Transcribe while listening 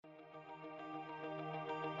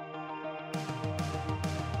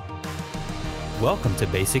Welcome to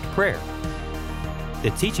Basic Prayer. The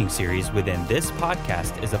teaching series within this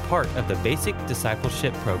podcast is a part of the Basic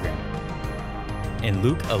Discipleship Program. In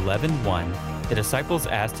Luke 11:1, the disciples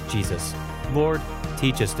asked Jesus, "Lord,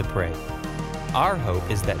 teach us to pray." Our hope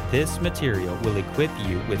is that this material will equip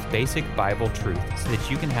you with basic Bible truth so that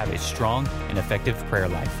you can have a strong and effective prayer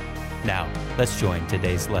life. Now, let's join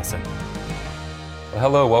today's lesson. Well,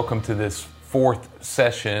 hello, welcome to this fourth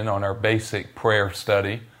session on our basic prayer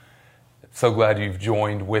study. So glad you've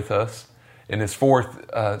joined with us. In this fourth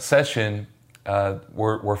session,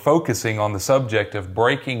 we're focusing on the subject of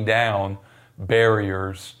breaking down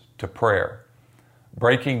barriers to prayer.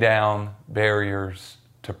 Breaking down barriers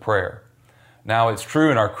to prayer. Now, it's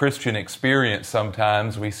true in our Christian experience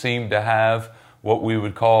sometimes we seem to have what we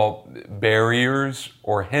would call barriers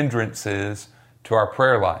or hindrances to our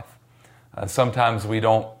prayer life. Sometimes we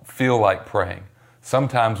don't feel like praying.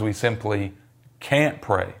 Sometimes we simply can't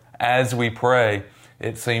pray. As we pray,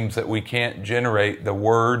 it seems that we can't generate the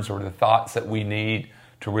words or the thoughts that we need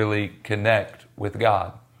to really connect with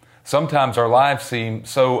God. Sometimes our lives seem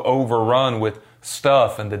so overrun with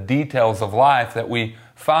stuff and the details of life that we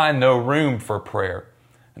find no room for prayer.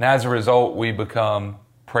 And as a result, we become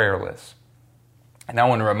prayerless. And I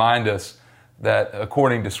want to remind us that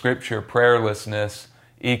according to Scripture, prayerlessness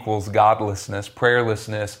equals godlessness.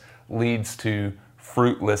 Prayerlessness leads to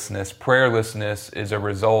fruitlessness. Prayerlessness is a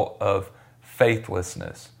result of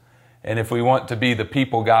faithlessness. And if we want to be the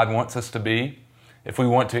people God wants us to be, if we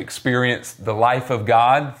want to experience the life of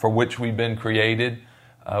God for which we've been created,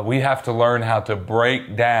 we have to learn how to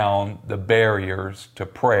break down the barriers to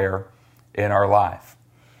prayer in our life.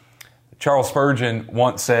 Charles Spurgeon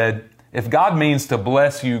once said, "If God means to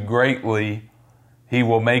bless you greatly, He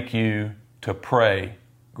will make you to pray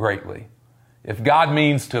greatly." If God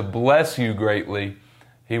means to bless you greatly,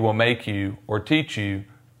 He will make you or teach you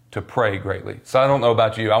to pray greatly. So I don't know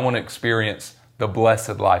about you, I want to experience the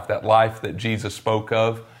blessed life, that life that Jesus spoke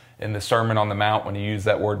of in the Sermon on the Mount when He used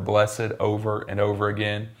that word blessed over and over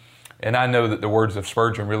again. And I know that the words of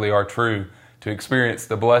Spurgeon really are true. To experience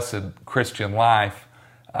the blessed Christian life,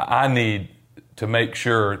 I need to make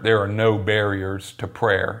sure there are no barriers to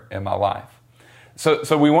prayer in my life.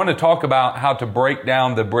 So we want to talk about how to break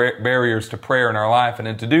down the barriers to prayer in our life.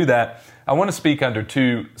 And to do that, I want to speak under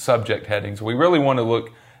two subject headings. We really want to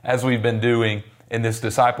look, as we've been doing in this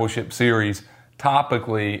discipleship series,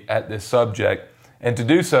 topically at this subject. And to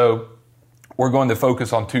do so, we're going to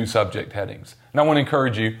focus on two subject headings. And I want to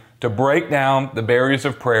encourage you to break down the barriers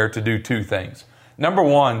of prayer to do two things. Number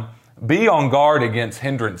one, be on guard against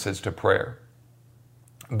hindrances to prayer.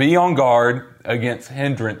 Be on guard against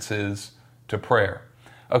hindrances to prayer.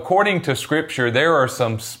 According to Scripture, there are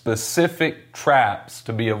some specific traps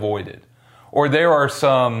to be avoided, or there are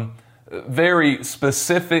some very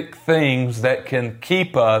specific things that can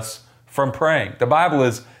keep us from praying. The Bible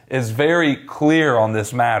is very clear on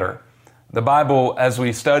this matter. The Bible, as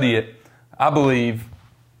we study it, I believe,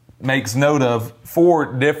 makes note of 4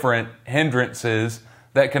 different hindrances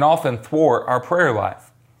that can often thwart our prayer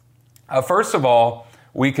life. First of all,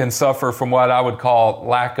 we can suffer from what I would call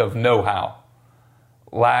lack of know-how.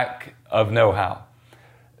 Lack of know-how.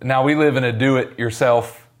 Now, we live in a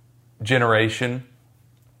do-it-yourself generation.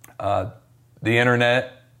 The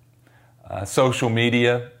internet, social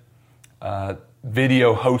media,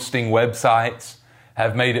 video hosting websites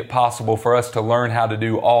have made it possible for us to learn how to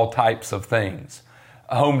do all types of things.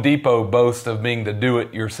 Home Depot boasts of being the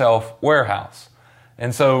do-it-yourself warehouse.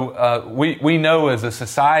 And so we know as a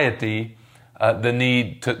society the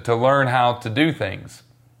need to learn how to do things.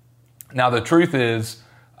 Now, the truth is,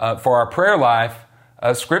 for our prayer life,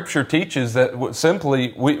 Scripture teaches that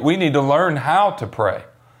simply we need to learn how to pray.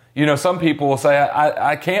 You know, some people will say,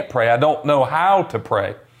 I can't pray. I don't know how to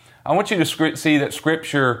pray. I want you to see that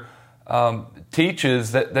Scripture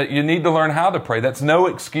teaches that you need to learn how to pray. That's no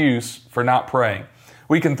excuse for not praying.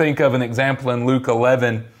 We can think of an example in Luke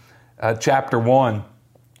 11, chapter 1.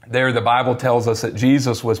 There, the Bible tells us that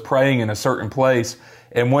Jesus was praying in a certain place,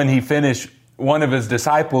 and when He finished, one of His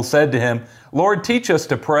disciples said to Him, "Lord, teach us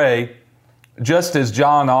to pray, just as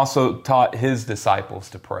John also taught his disciples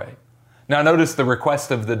to pray." Now notice the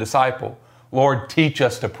request of the disciple, "Lord, teach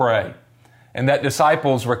us to pray." And that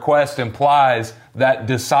disciple's request implies that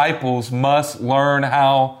disciples must learn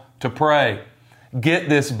how to pray. Get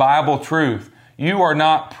this Bible truth. You are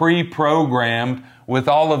not pre-programmed with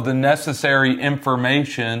all of the necessary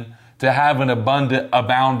information to have an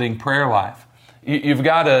abounding prayer life. You've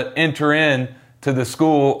got to enter in to the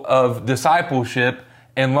school of discipleship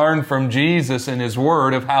and learn from Jesus and His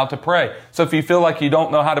Word of how to pray. So if you feel like you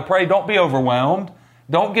don't know how to pray, don't be overwhelmed.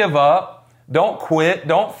 Don't give up. Don't quit.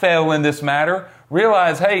 Don't fail in this matter.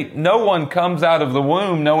 Realize, hey, no one comes out of the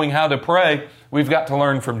womb knowing how to pray. We've got to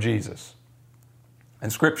learn from Jesus.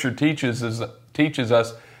 And Scripture teaches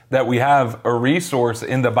us that we have a resource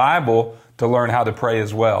in the Bible to learn how to pray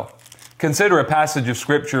as well. Consider a passage of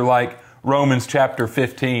Scripture like Romans chapter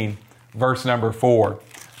 15, verse number 4.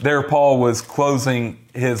 There Paul was closing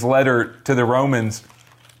his letter to the Romans,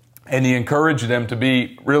 and he encouraged them to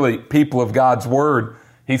be really people of God's Word.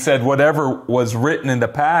 He said, whatever was written in the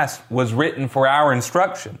past was written for our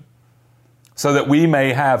instruction, so that we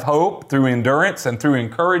may have hope through endurance and through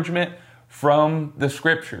encouragement from the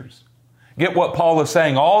Scriptures. Get what Paul is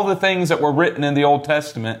saying. All the things that were written in the Old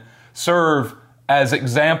Testament serve as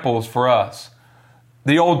examples for us.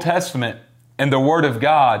 The Old Testament and the Word of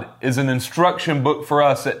God is an instruction book for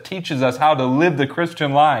us that teaches us how to live the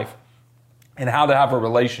Christian life and how to have a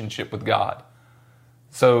relationship with God.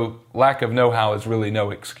 So lack of know-how is really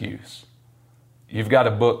no excuse. You've got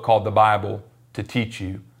a book called the Bible to teach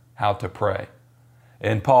you how to pray.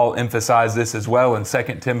 And Paul emphasized this as well in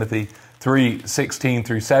 2 Timothy 3:16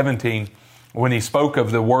 through 17. When he spoke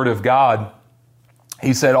of the Word of God,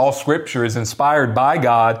 he said, all Scripture is inspired by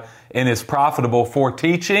God and is profitable for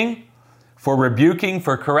teaching, for rebuking,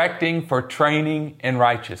 for correcting, for training in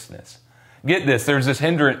righteousness. Get this, there's this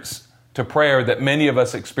hindrance to prayer that many of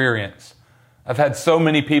us experience. I've had so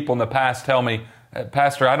many people in the past tell me,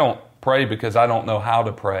 Pastor, I don't pray because I don't know how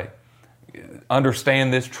to pray.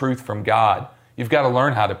 Understand this truth from God. You've got to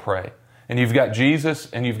learn how to pray. And you've got Jesus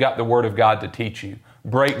and you've got the Word of God to teach you.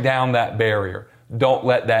 Break down that barrier. Don't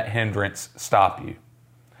let that hindrance stop you.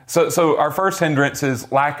 So our first hindrance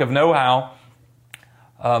is lack of know-how.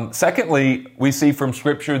 Secondly, we see from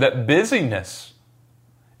Scripture that busyness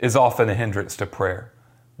is often a hindrance to prayer.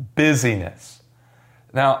 Busyness.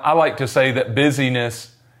 Now, I like to say that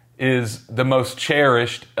busyness is the most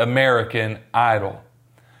cherished American idol.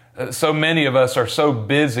 So many of us are so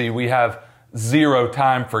busy, we have zero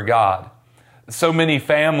time for God. So many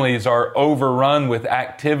families are overrun with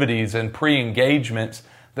activities and pre-engagements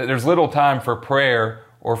that there's little time for prayer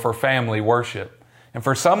or for family worship. And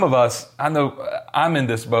for some of us, I know I'm in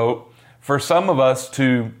this boat, for some of us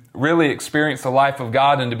to really experience the life of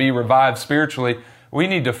God and to be revived spiritually, we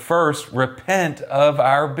need to first repent of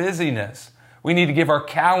our busyness. We need to give our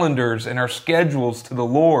calendars and our schedules to the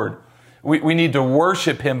Lord. We need to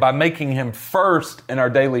worship Him by making Him first in our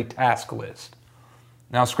daily task list.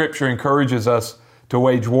 Now, Scripture encourages us to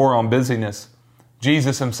wage war on busyness.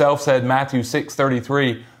 Jesus Himself said, Matthew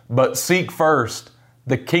 6:33, but seek first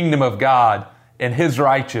the kingdom of God and His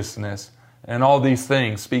righteousness, and all these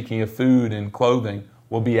things, speaking of food and clothing,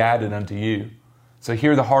 will be added unto you. So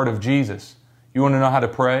hear the heart of Jesus. You want to know how to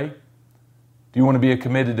pray? Do you want to be a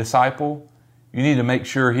committed disciple? You need to make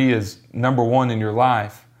sure He is number one in your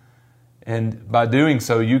life. And by doing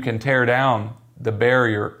so, you can tear down the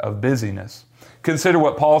barrier of busyness. Consider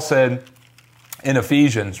what Paul said in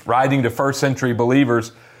Ephesians, writing to first century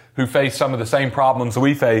believers who face some of the same problems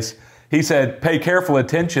we face. He said, pay careful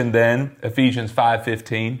attention then, Ephesians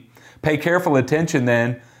 5:15, pay careful attention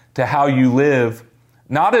then to how you live,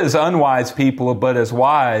 not as unwise people, but as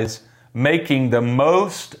wise, making the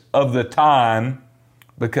most of the time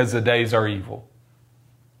because the days are evil.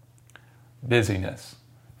 Busyness.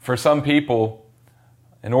 For some people,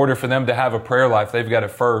 in order for them to have a prayer life, they've got to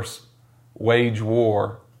first wage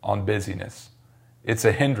war on busyness. It's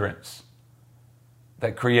a hindrance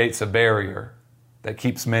that creates a barrier that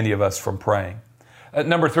keeps many of us from praying.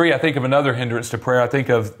 Number three, I think of another hindrance to prayer. I think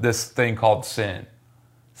of this thing called sin.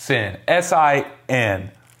 Sin.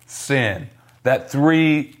 S-I-N. Sin. That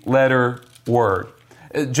three-letter word.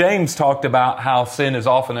 James talked about how sin is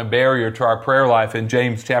often a barrier to our prayer life in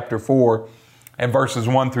James chapter 4 and verses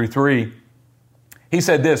 1 through 3. He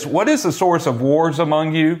said this, what is the source of wars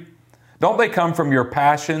among you? Don't they come from your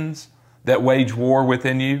passions that wage war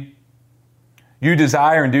within you? You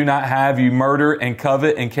desire and do not have, you murder and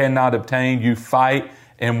covet and cannot obtain, you fight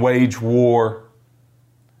and wage war.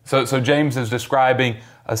 So James is describing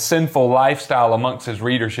a sinful lifestyle amongst his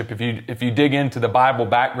readership. If you dig into the Bible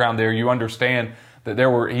background there, you understand that there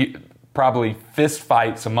were probably fist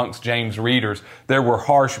fights amongst James' readers. There were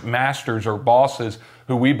harsh masters or bosses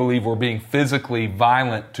who we believe were being physically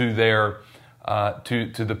violent to their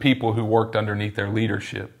to the people who worked underneath their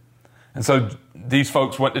leadership. And so these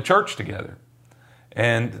folks went to church together.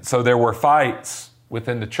 And so there were fights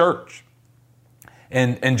within the church.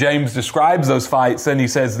 And James describes those fights, and he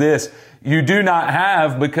says this, you do not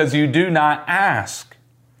have because you do not ask.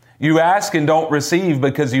 You ask and don't receive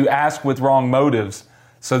because you ask with wrong motives,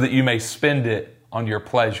 so that you may spend it on your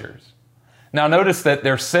pleasures. Now notice that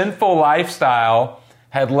their sinful lifestyle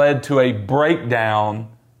had led to a breakdown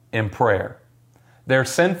in prayer. Their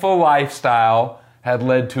sinful lifestyle had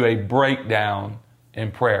led to a breakdown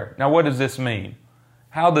in prayer. Now, what does this mean?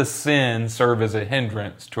 How does sin serve as a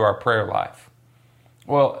hindrance to our prayer life?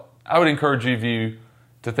 Well, I would encourage you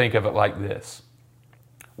to think of it like this.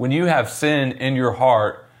 When you have sin in your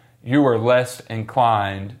heart, you are less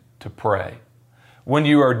inclined to pray. When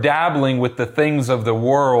you are dabbling with the things of the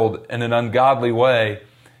world in an ungodly way,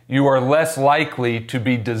 you are less likely to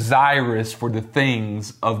be desirous for the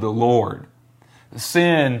things of the Lord.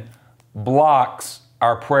 Sin blocks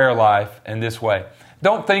our prayer life in this way.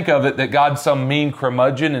 Don't think of it that God's some mean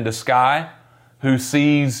curmudgeon in the sky who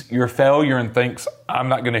sees your failure and thinks, I'm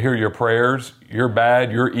not going to hear your prayers. You're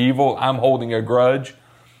bad. You're evil. I'm holding a grudge.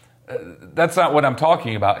 That's not what I'm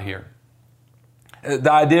talking about here.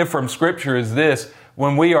 The idea from Scripture is this: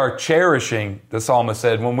 when we are cherishing, the psalmist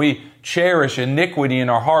said, when we cherish iniquity in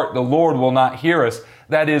our heart, the Lord will not hear us.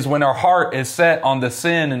 That is, when our heart is set on the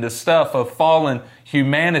sin and the stuff of fallen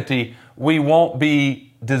humanity, we won't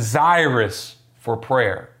be desirous for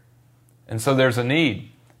prayer. And so there's a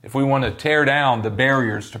need. If we want to tear down the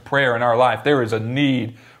barriers to prayer in our life, there is a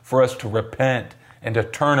need for us to repent and to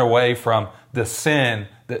turn away from the sin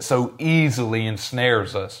that so easily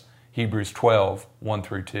ensnares us. Hebrews 12, 1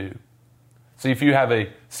 through 2. See, if you have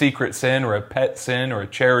a secret sin or a pet sin or a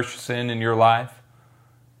cherished sin in your life,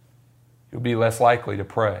 you'll be less likely to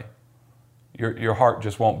pray. Your heart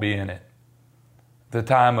just won't be in it. The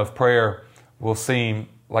time of prayer will seem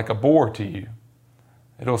like a bore to you.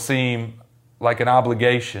 It'll seem like an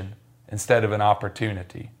obligation instead of an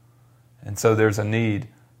opportunity. And so there's a need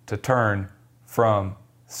to turn from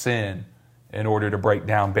sin in order to break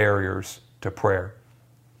down barriers to prayer.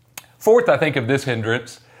 Fourth, I think of this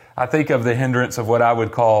hindrance. I think of the hindrance of what I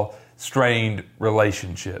would call strained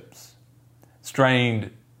relationships.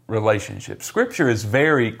 Strained relationships. Scripture is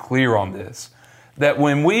very clear on this, that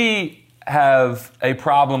when we have a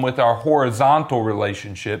problem with our horizontal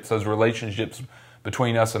relationships, those relationships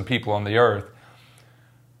between us and people on the earth,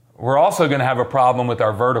 we're also going to have a problem with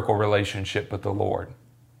our vertical relationship with the Lord.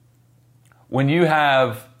 When you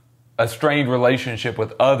have a strained relationship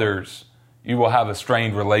with others, you will have a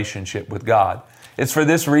strained relationship with God. It's for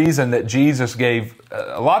this reason that Jesus gave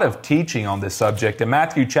a lot of teaching on this subject. In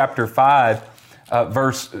Matthew chapter 5,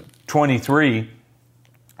 verse 23,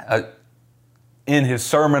 in His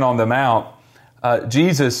Sermon on the Mount,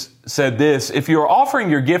 Jesus said this: if you're offering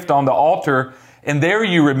your gift on the altar and there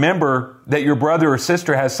you remember that your brother or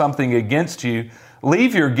sister has something against you,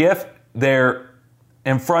 leave your gift there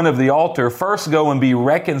in front of the altar. First go and be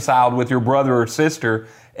reconciled with your brother or sister,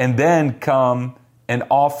 and then come and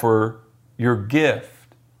offer your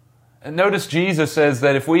gift. And notice Jesus says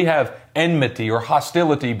that if we have enmity or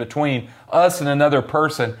hostility between us and another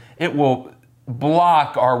person, it will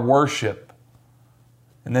block our worship.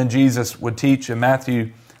 And then Jesus would teach in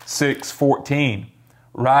Matthew 6:14,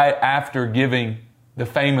 right after giving the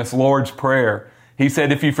famous Lord's Prayer, He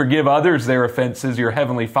said, if you forgive others their offenses, your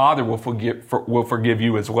heavenly Father will forgive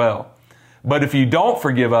you as well. But if you don't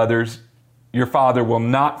forgive others, your Father will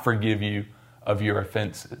not forgive you of your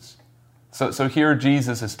offenses. So here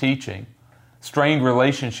Jesus is teaching, strained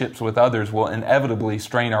relationships with others will inevitably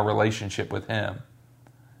strain our relationship with Him.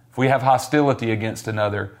 If we have hostility against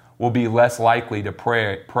another, we'll be less likely to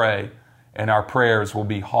pray, and our prayers will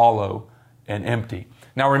be hollow and empty.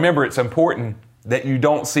 Now remember, it's important that you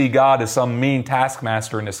don't see God as some mean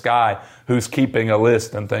taskmaster in the sky who's keeping a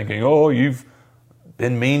list and thinking, oh, you've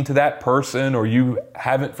been mean to that person, or you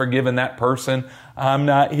haven't forgiven that person, I'm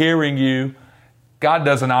not hearing you. God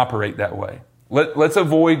doesn't operate that way. Let's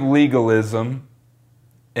avoid legalism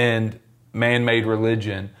and man-made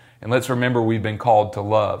religion, and let's remember we've been called to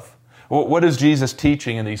love. What is Jesus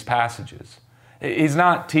teaching in these passages? He's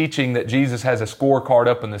not teaching that Jesus has a scorecard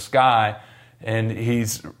up in the sky and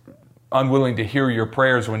He's unwilling to hear your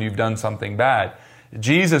prayers when you've done something bad.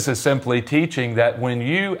 Jesus is simply teaching that when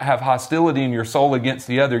you have hostility in your soul against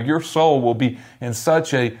the other, your soul will be in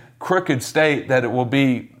such a crooked state that it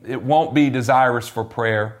won't be desirous for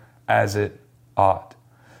prayer as it ought.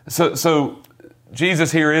 So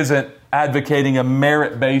Jesus here isn't advocating a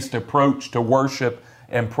merit-based approach to worship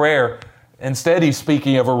and prayer. Instead, He's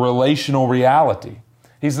speaking of a relational reality.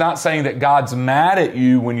 He's not saying that God's mad at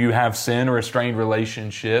you when you have sin or a strained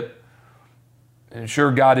relationship. And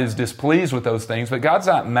sure, God is displeased with those things, but God's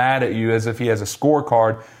not mad at you as if He has a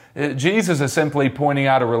scorecard. Jesus is simply pointing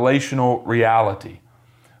out a relational reality.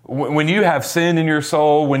 When you have sin in your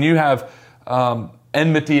soul, when you have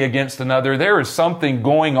enmity against another, there is something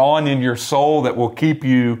going on in your soul that will keep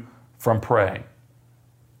you from praying.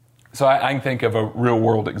 So I can think of a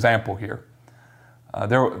real-world example here.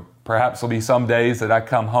 Perhaps there'll be some days that I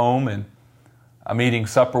come home and I'm eating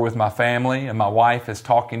supper with my family and my wife is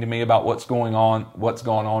talking to me about what's gone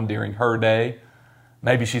on during her day.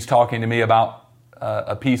 Maybe she's talking to me about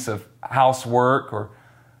a piece of housework or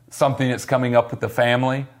something that's coming up with the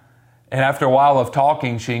family. And after a while of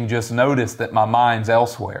talking, she can just notice that my mind's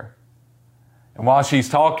elsewhere. And while she's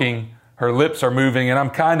talking, her lips are moving and I'm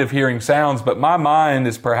kind of hearing sounds, but my mind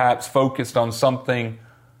is perhaps focused on something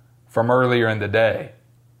from earlier in the day.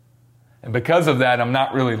 And because of that, I'm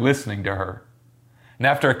not really listening to her. And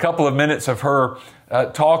after a couple of minutes of her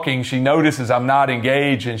talking, she notices I'm not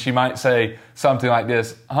engaged and she might say something like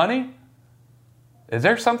this, "Honey, is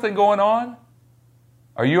there something going on?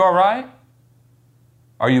 Are you all right?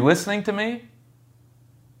 Are you listening to me?"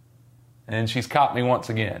 And she's caught me once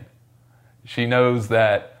again. She knows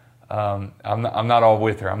that I'm not all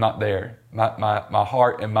with her. I'm not there. My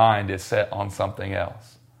heart and mind is set on something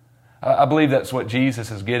else. I believe that's what Jesus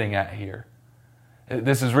is getting at here.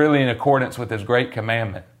 This is really in accordance with His great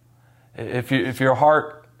commandment. If your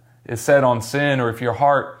heart is set on sin, or if your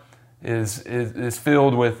heart is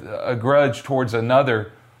filled with a grudge towards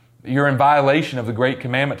another, you're in violation of the great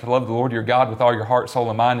commandment to love the Lord your God with all your heart, soul,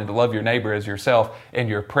 and mind, and to love your neighbor as yourself, and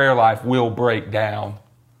your prayer life will break down.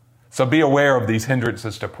 So be aware of these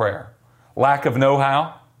hindrances to prayer. Lack of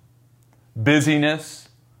know-how, busyness,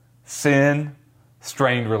 sin,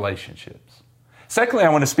 strained relationships. Secondly, I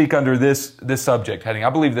want to speak under this subject heading. I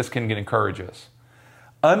believe this can encourage us.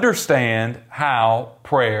 Understand how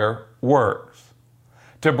prayer works.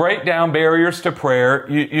 To break down barriers to prayer,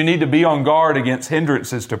 you need to be on guard against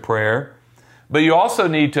hindrances to prayer, but you also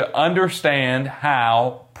need to understand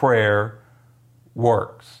how prayer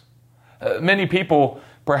works. Many people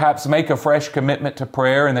perhaps make a fresh commitment to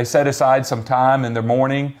prayer and they set aside some time in the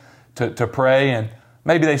morning to pray, and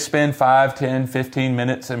maybe they spend 5, 10, 15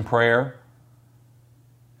 minutes in prayer.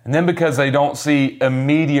 And then because they don't see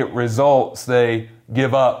immediate results, they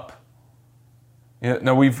give up.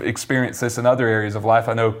 We've experienced this in other areas of life.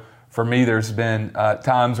 I know for me there's been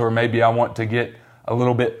times where maybe I want to get a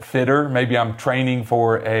little bit fitter. Maybe I'm training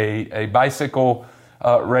for a bicycle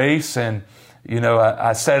race, and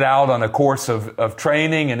I set out on a course of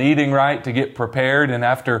training and eating right to get prepared. And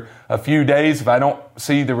after a few days, if I don't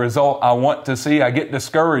see the result I want to see, I get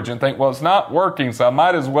discouraged and think, well, it's not working, so I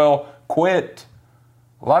might as well quit.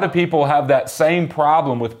 A lot of people have that same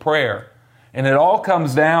problem with prayer. And it all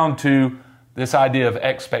comes down to this idea of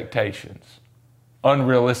expectations,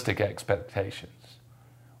 unrealistic expectations,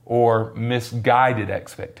 or misguided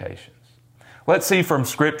expectations. Let's see from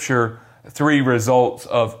Scripture 3 results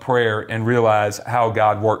of prayer and realize how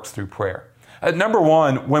God works through prayer. Number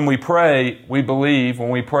one, when we pray, we believe, when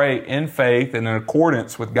we pray in faith and in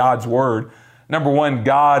accordance with God's Word, number one,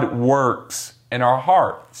 God works in our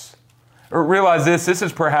hearts. Realize this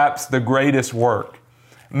is perhaps the greatest work.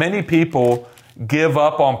 Many people give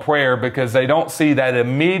up on prayer because they don't see that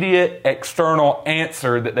immediate external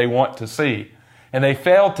answer that they want to see. And they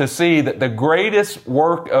fail to see that the greatest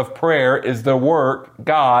work of prayer is the work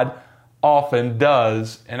God often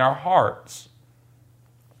does in our hearts.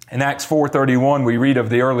 In Acts 4:31, we read of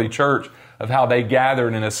the early church, of how they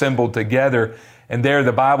gathered and assembled together. And there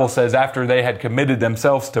the Bible says after they had committed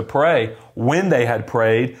themselves to pray, when they had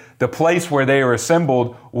prayed, the place where they were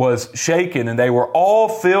assembled was shaken, and they were all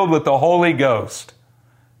filled with the Holy Ghost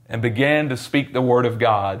and began to speak the word of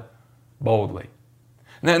God boldly.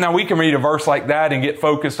 Now we can read a verse like that and get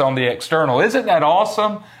focused on the external. Isn't that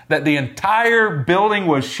awesome that the entire building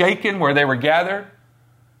was shaken where they were gathered?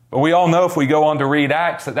 But we all know if we go on to read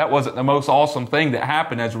Acts that wasn't the most awesome thing that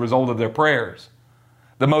happened as a result of their prayers.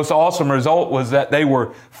 The most awesome result was that they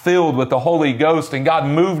were filled with the Holy Ghost, and God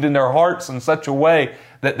moved in their hearts in such a way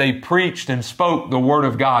that they preached and spoke the Word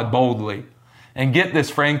of God boldly. And get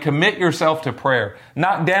this, friend, commit yourself to prayer.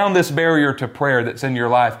 Knock down this barrier to prayer that's in your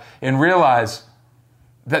life, and realize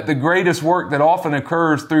that the greatest work that often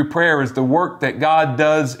occurs through prayer is the work that God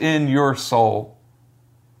does in your soul.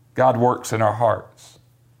 God works in our hearts.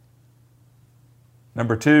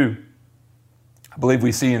 Number two, I believe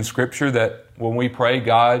we see in Scripture that when we pray,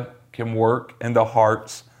 God can work in the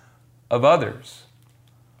hearts of others.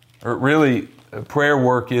 Or really, prayer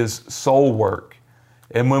work is soul work.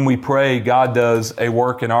 And when we pray, God does a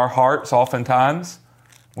work in our hearts oftentimes,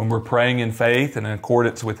 when we're praying in faith and in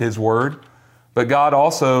accordance with His Word. But God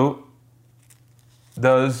also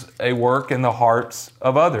does a work in the hearts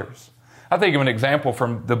of others. I think of an example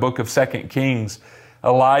from the book of 2 Kings.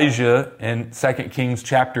 Elijah in 2 Kings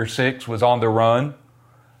chapter 6 was on the run.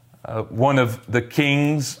 One of the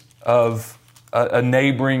kings of a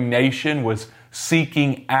neighboring nation was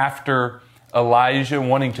seeking after Elijah,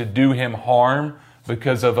 wanting to do him harm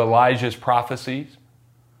because of Elijah's prophecies.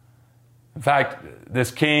 In fact,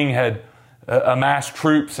 this king had amassed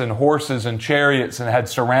troops and horses and chariots and had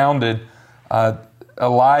surrounded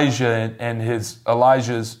Elijah and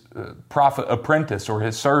Elijah's prophet apprentice or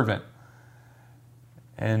his servant.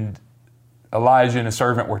 And Elijah and his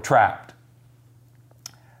servant were trapped.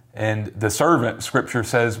 And the servant, Scripture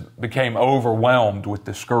says, became overwhelmed with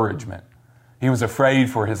discouragement. He was afraid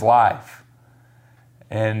for his life.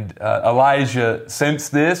 And Elijah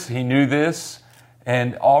sensed this, he knew this,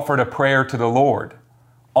 and offered a prayer to the Lord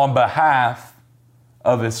on behalf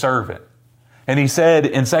of his servant. And he said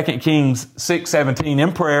in 2 Kings 6:17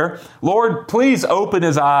 in prayer, "Lord, please open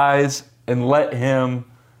his eyes and let him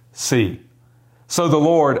see." So the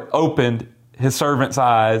Lord opened his servant's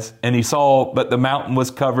eyes, and he saw that the mountain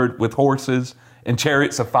was covered with horses and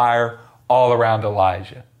chariots of fire all around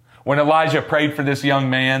Elijah. When Elijah prayed for this young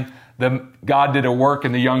man, God did a work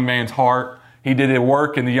in the young man's heart. He did a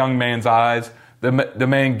work in the young man's eyes. The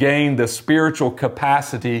man gained the spiritual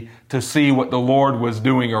capacity to see what the Lord was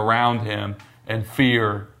doing around him, and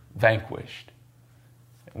fear vanquished.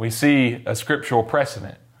 We see a scriptural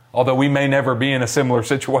precedent. Although we may never be in a similar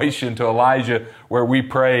situation to Elijah where we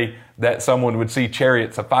pray that someone would see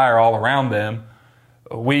chariots of fire all around them,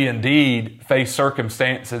 we indeed face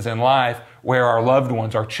circumstances in life where our loved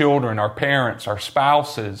ones, our children, our parents, our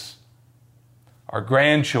spouses, our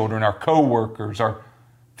grandchildren, our co-workers, our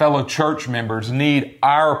fellow church members need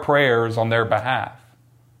our prayers on their behalf.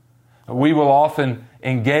 We will often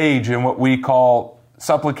engage in what we call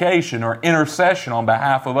supplication or intercession on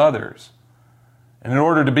behalf of others. And in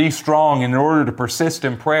order to be strong, and in order to persist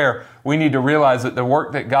in prayer, we need to realize that the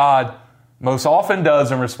work that God most often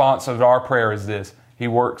does in response to our prayer is this: He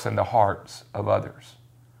works in the hearts of others.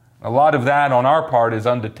 A lot of that on our part is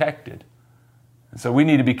undetected. And so we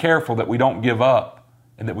need to be careful that we don't give up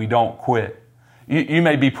and that we don't quit. You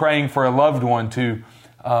may be praying for a loved one to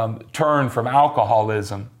turn from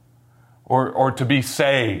alcoholism, or to be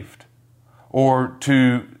saved, or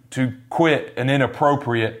to quit an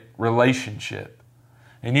inappropriate relationship.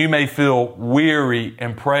 And you may feel weary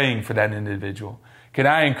in praying for that individual. Can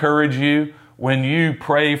I encourage you, when you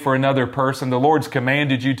pray for another person, the Lord's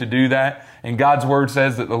commanded you to do that, and God's Word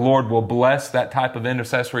says that the Lord will bless that type of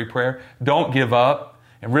intercessory prayer. Don't give up,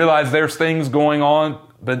 and realize there's things going on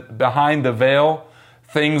behind the veil,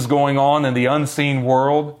 things going on in the unseen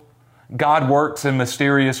world. God works in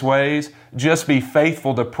mysterious ways. Just be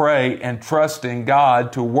faithful to pray and trust in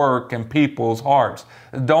God to work in people's hearts.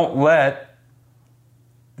 Don't let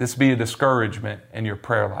this be a discouragement in your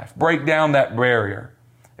prayer life. Break down that barrier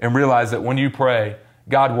and realize that when you pray,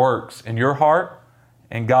 God works in your heart,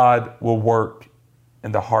 and God will work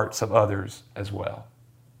in the hearts of others as well.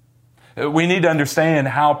 We need to understand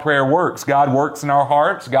how prayer works. God works in our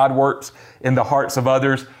hearts. God works in the hearts of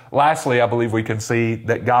others. Lastly, I believe we can see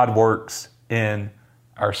that God works in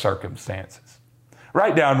our circumstances.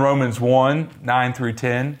 Write down Romans 1, 9 through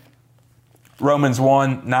 10. Romans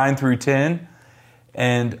 1, 9 through 10.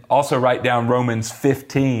 And also write down Romans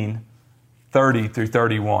 15, 30 through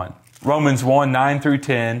 31. Romans 1, 9 through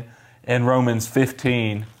 10, and Romans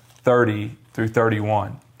 15, 30 through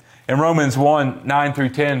 31. In Romans 1, 9 through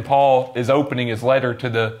 10, Paul is opening his letter to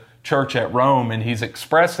the church at Rome, and he's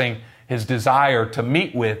expressing his desire to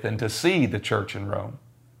meet with and to see the church in Rome.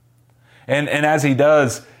 And as he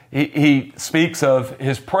does, he speaks of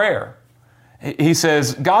his prayer. He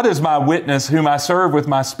says, "God is my witness, whom I serve with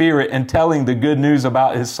my spirit in telling the good news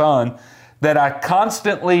about His Son, that I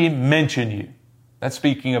constantly mention you." That's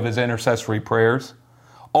speaking of his intercessory prayers.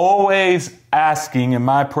 "Always asking in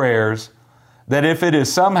my prayers that if it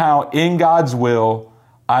is somehow in God's will,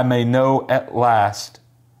 I may now at last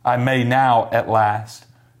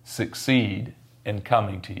succeed in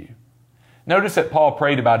coming to you." Notice that Paul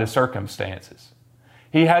prayed about his circumstances.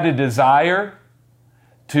 He had a desire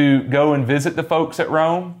to go and visit the folks at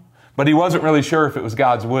Rome, but he wasn't really sure if it was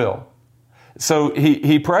God's will. So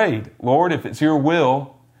he prayed, "Lord, if it's your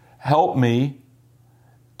will, help me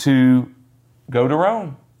to go to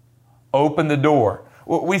Rome. Open the door."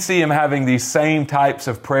 We see him having these same types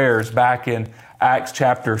of prayers back in Acts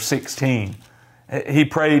chapter 16. He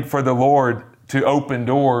prayed for the Lord to open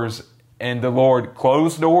doors, and the Lord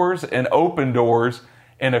closed doors and opened doors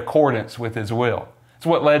in accordance with His will. It's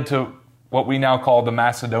what led to what we now call the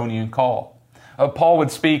Macedonian call. Paul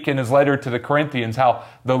would speak in his letter to the Corinthians how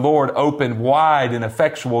the Lord opened wide and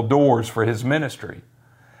effectual doors for his ministry.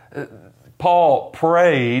 Paul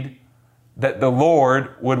prayed that the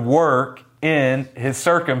Lord would work in his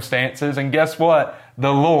circumstances, and guess what?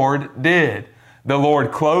 The Lord did. The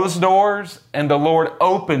Lord closed doors and the Lord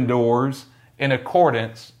opened doors in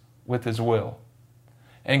accordance with His will.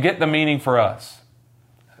 and get the meaning for us.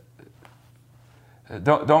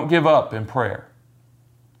 Don't give up in prayer.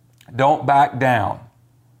 Don't back down.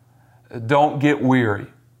 Don't get weary.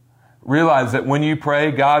 Realize that when you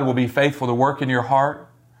pray, God will be faithful to work in your heart.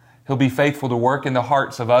 He'll be faithful to work in the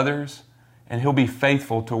hearts of others, and He'll be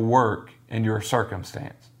faithful to work in your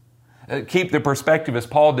circumstance. Keep the perspective as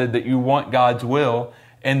Paul did, that you want God's will,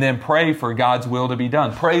 and then pray for God's will to be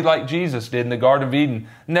done. Pray like Jesus did in the Garden of Eden.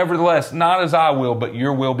 Nevertheless, not as I will, but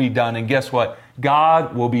your will be done. And guess what?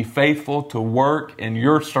 God will be faithful to work in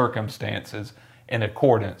your circumstances in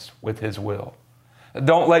accordance with His will.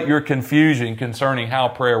 Don't let your confusion concerning how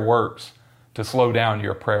prayer works to slow down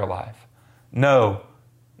your prayer life. No,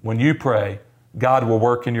 when you pray, God will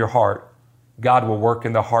work in your heart. God will work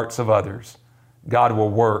in the hearts of others. God will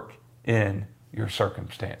work in your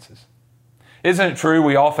circumstances. Isn't it true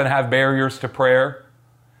we often have barriers to prayer?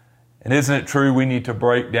 And isn't it true we need to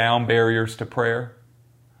break down barriers to prayer?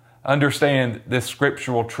 Understand this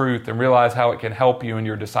scriptural truth and realize how it can help you in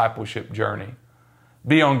your discipleship journey.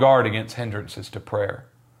 Be on guard against hindrances to prayer.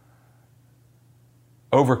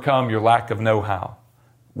 Overcome your lack of know-how.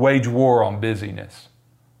 Wage war on busyness.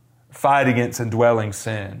 Fight against indwelling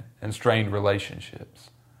sin and strained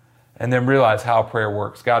relationships. And then realize how prayer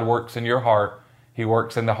works. God works in your heart. He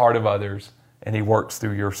works in the heart of others. And He works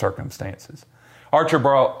through your circumstances.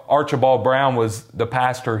 Archibald Brown was the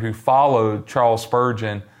pastor who followed Charles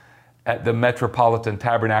Spurgeon at the Metropolitan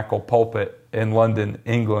Tabernacle pulpit in London,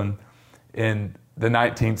 England in the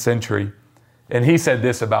 19th century. And he said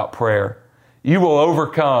this about prayer: you will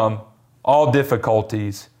overcome all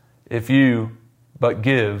difficulties if you but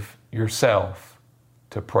give yourself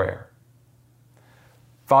to prayer.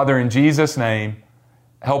 Father, in Jesus' name,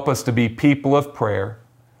 help us to be people of prayer.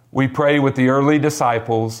 We pray with the early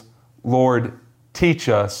disciples, Lord, teach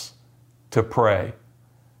us to pray.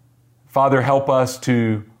 Father, help us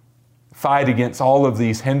to fight against all of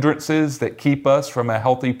these hindrances that keep us from a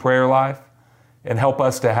healthy prayer life, and help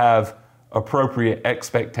us to have appropriate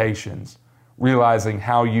expectations, realizing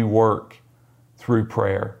how you work through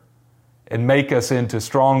prayer. And make us into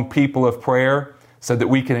strong people of prayer so that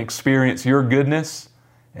we can experience your goodness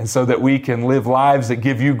and so that we can live lives that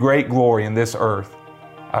give you great glory in this earth.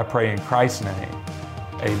 I pray in Christ's name,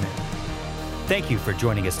 amen. Thank you for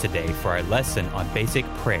joining us today for our lesson on basic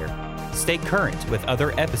prayer. Stay current with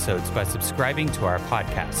other episodes by subscribing to our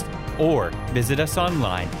podcast or visit us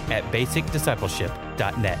online at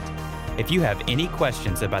basicdiscipleship.net. If you have any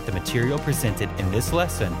questions about the material presented in this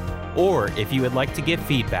lesson, or if you would like to give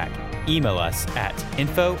feedback, email us at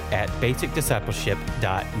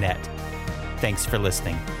info@basicdiscipleship.net. Thanks for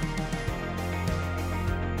listening.